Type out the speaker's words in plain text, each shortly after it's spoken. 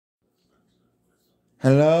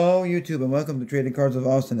Hello YouTube and welcome to Trading Cards with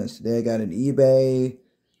Awesomeness. Today I got an eBay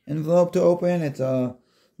envelope to open. It's a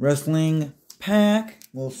wrestling pack.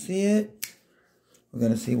 We'll see it. We're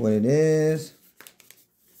going to see what it is.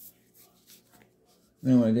 We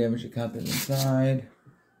don't want to damage the content inside.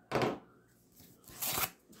 Let's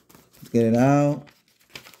get it out.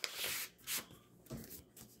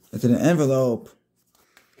 It's in an envelope.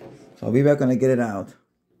 So I'll be back when I get it out.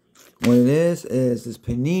 What it is this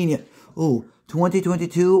Panini. Ooh.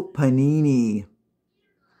 2022 Panini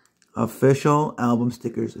official album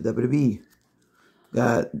stickers of WWE.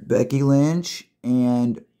 Got Becky Lynch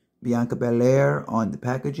and Bianca Belair on the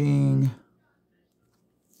packaging.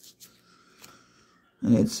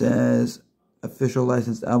 And it says official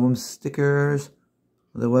licensed album stickers,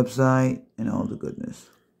 the website, and all the goodness.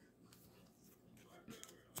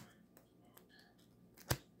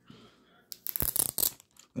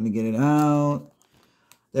 Gonna get it out.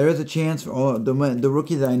 There is a chance for all the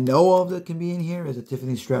rookie that I know of that can be in here is a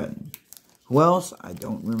Tiffany Stratton. Who else? I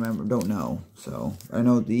don't remember, don't know. So, I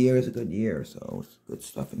know the year is a good year, so good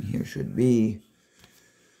stuff in here should be.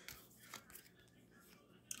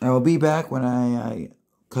 I will be back when I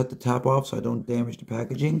cut the top off so I don't damage the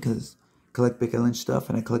packaging, because I collect Becky Lynch stuff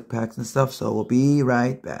and I collect packs and stuff, so we'll be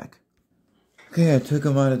right back. Okay, I took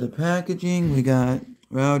them out of the packaging. We got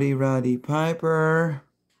Roddy Piper.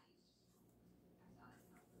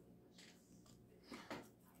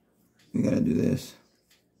 We gotta do this.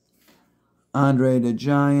 Andre the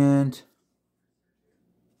Giant.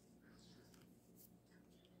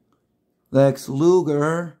 Lex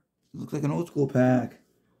Luger. Looks like an old school pack.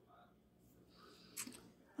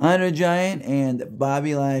 Andre the Giant and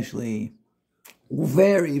Bobby Lashley.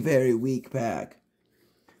 Very, very weak pack.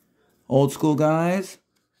 Old school guys.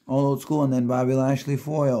 All old school, and then Bobby Lashley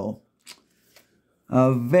foil.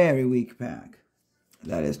 A very weak pack.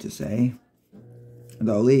 That is to say. At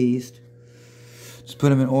the least. Just put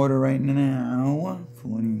them in order right now.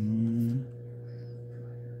 40.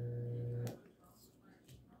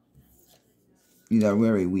 These are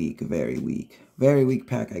very weak, very weak. Very weak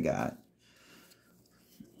pack I got.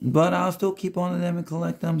 But I'll still keep on to them and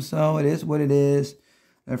collect them, so it is what it is.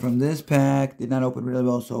 They're from this pack. Did not open really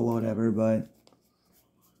well, so whatever, but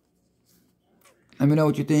let me know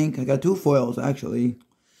what you think. I got two foils, actually.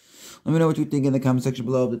 Let me know what you think in the comment section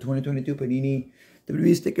below of the 2022 Panini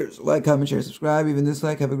WWE stickers. Like, comment, share, subscribe, even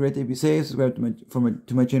dislike. Have a great day. Be safe. Subscribe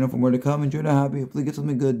to my channel for more to come. Enjoy the hobby. Hopefully get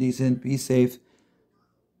something good, decent. Be safe.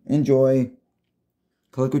 Enjoy.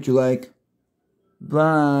 Collect what you like.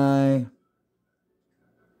 Bye.